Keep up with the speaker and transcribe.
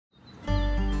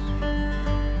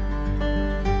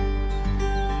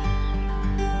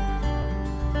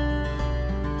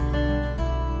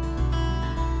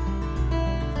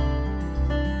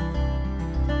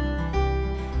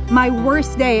my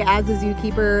worst day as a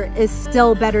zookeeper is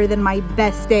still better than my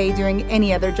best day doing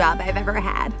any other job I've ever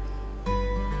had.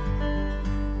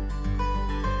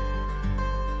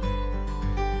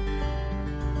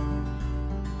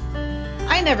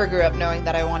 I never grew up knowing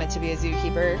that I wanted to be a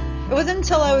zookeeper. It wasn't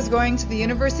until I was going to the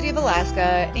University of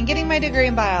Alaska and getting my degree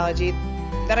in biology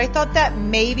that I thought that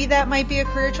maybe that might be a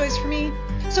career choice for me.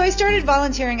 So I started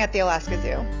volunteering at the Alaska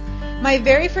Zoo. My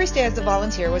very first day as a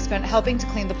volunteer was spent helping to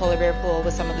clean the polar bear pool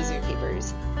with some of the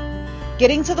zookeepers.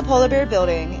 Getting to the polar bear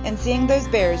building and seeing those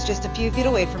bears just a few feet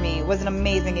away from me was an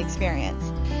amazing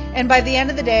experience. And by the end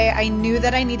of the day, I knew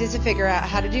that I needed to figure out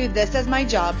how to do this as my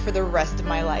job for the rest of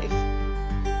my life.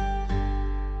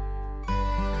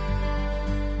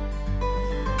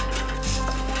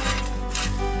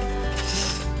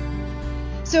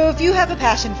 So if you have a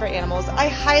passion for animals, I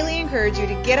highly encourage you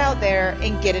to get out there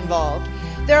and get involved.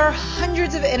 There are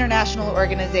hundreds of international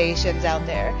organizations out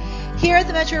there. Here at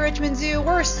the Metro Richmond Zoo,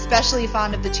 we're especially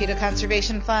fond of the Cheetah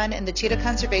Conservation Fund and the Cheetah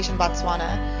Conservation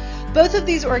Botswana. Both of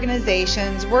these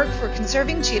organizations work for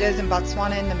conserving cheetahs in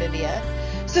Botswana and Namibia.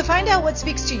 So find out what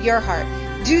speaks to your heart,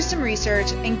 do some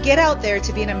research, and get out there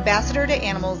to be an ambassador to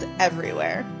animals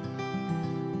everywhere.